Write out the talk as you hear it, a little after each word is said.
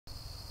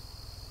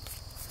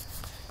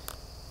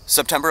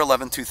September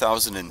 11th,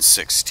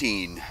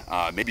 2016.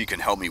 Maybe you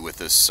can help me with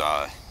this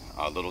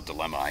little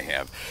dilemma I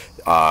have.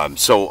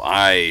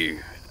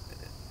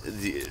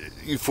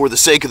 For the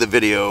sake of the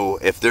video,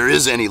 if there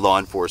is any law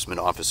enforcement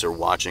officer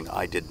watching,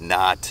 I did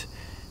not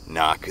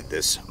knock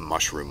this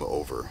mushroom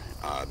over.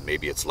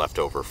 Maybe it's left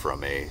over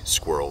from a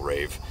squirrel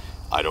rave.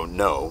 I don't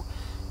know.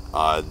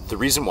 The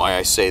reason why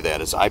I say that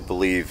is I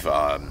believe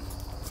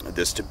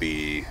this to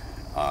be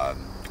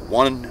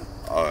one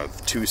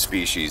of two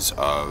species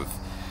of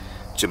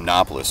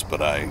Gymnopilus,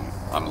 but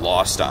I'm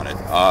lost on it.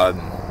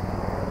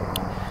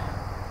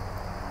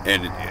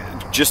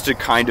 And just to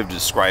kind of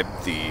describe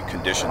the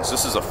conditions,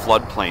 this is a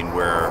floodplain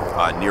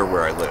near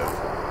where I live,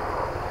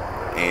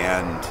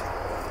 and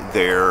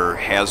there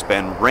has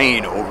been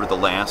rain over the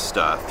last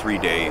 3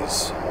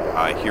 days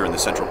here in the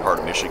central part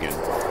of Michigan.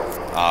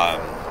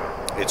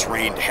 It's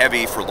rained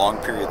heavy for long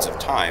periods of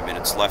time, and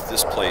it's left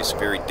this place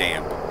very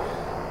damp.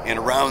 And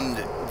around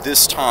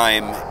this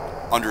time,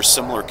 under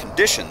similar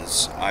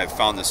conditions, I've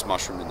found this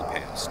mushroom in the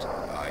past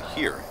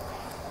here.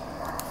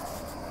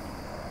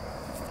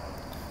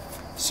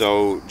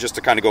 So just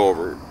to kind of go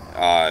over,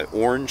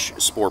 orange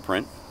spore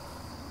print.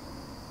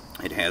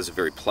 It has a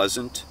very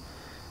pleasant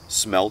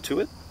smell to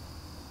it.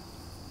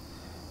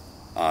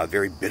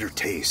 Very bitter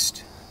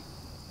taste.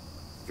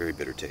 Very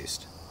bitter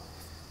taste.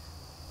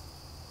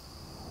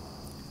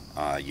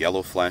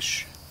 Yellow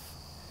flesh.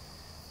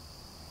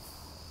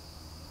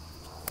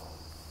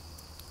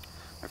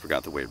 I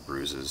forgot the way it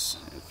bruises.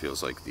 It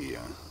feels like the,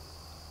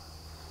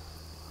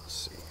 let's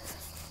see.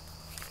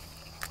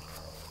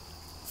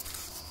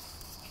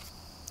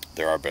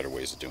 There are better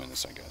ways of doing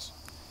this, I guess.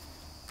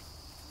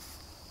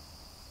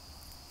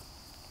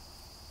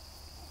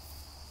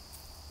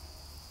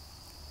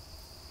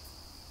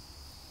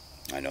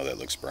 I know that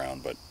looks brown,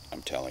 but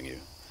I'm telling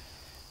you,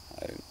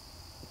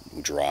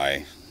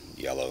 dry,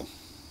 yellow.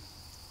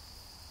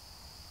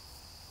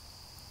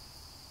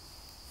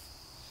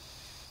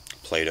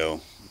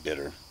 Play-Doh,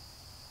 bitter.